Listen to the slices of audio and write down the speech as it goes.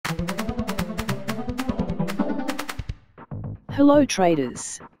Hello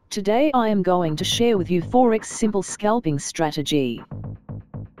traders. Today I am going to share with you Forex simple scalping strategy.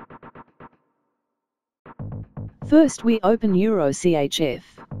 First we open Euro CHF.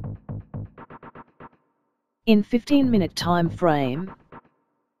 In 15-minute time frame.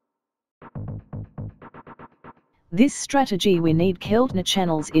 This strategy we need Keltner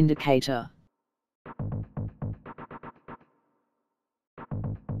channels indicator.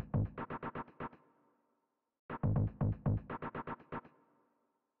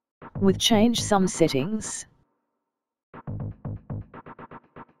 With change some settings.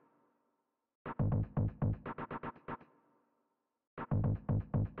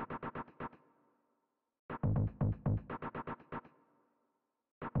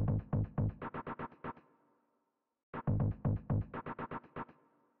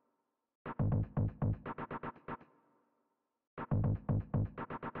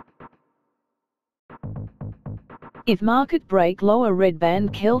 If market break lower red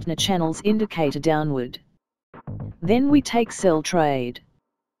band Keltner channels indicator downward, then we take sell trade.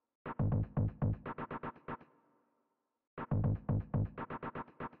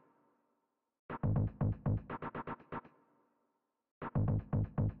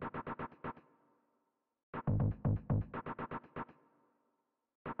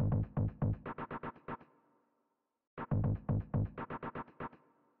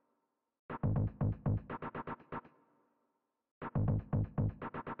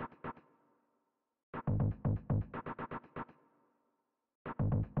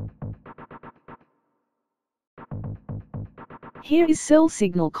 Here is sell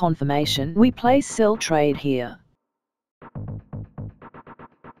signal confirmation. We place sell trade here.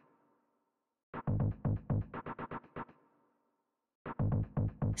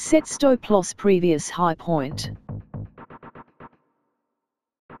 Set stop loss previous high point.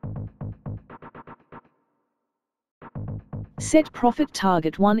 Set profit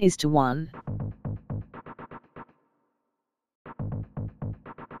target 1:1.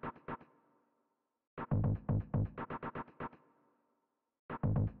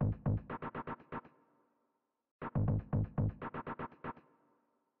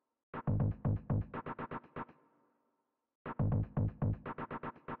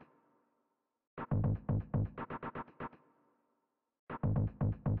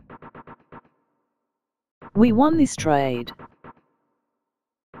 We won this trade.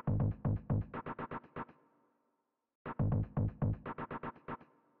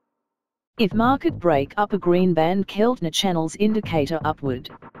 If market break upper green band Keltner channels indicator upward,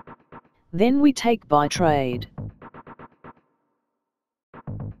 then we take buy trade.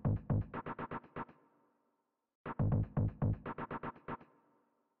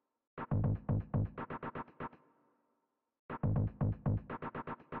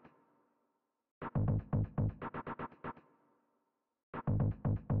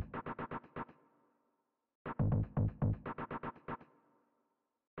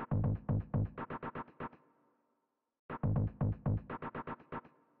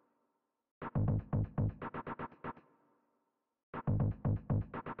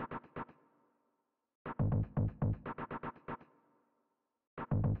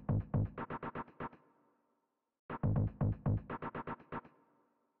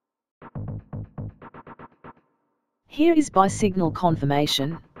 Here is buy signal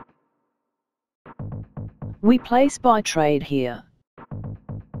confirmation. We place buy trade here.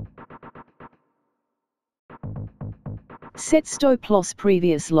 Set stop loss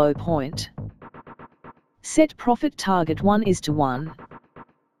previous low point. Set profit target 1:1.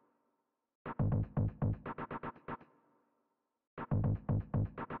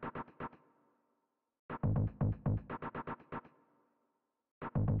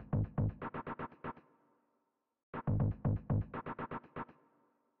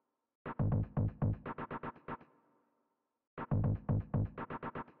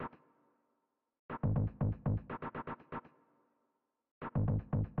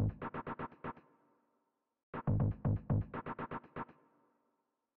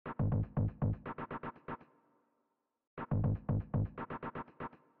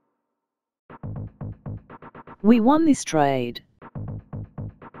 We won this trade.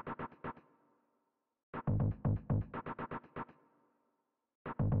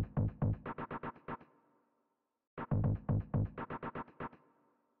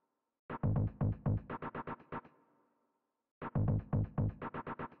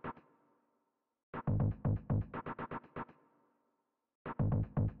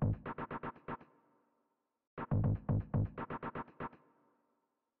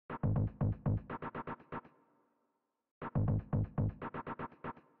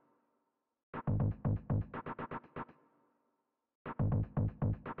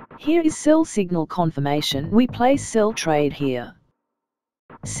 Here is sell signal confirmation. We place sell trade here.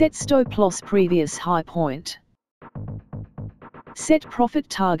 Set stop loss previous high point. Set profit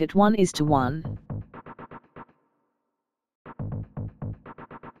target 1:1.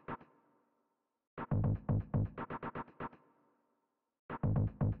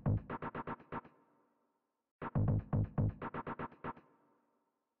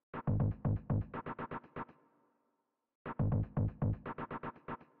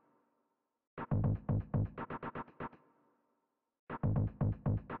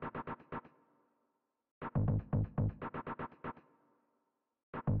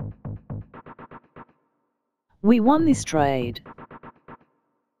 We won this trade.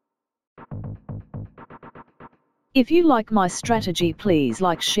 If you like my strategy, please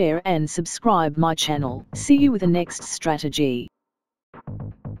like, share and subscribe my channel. See you with the next strategy.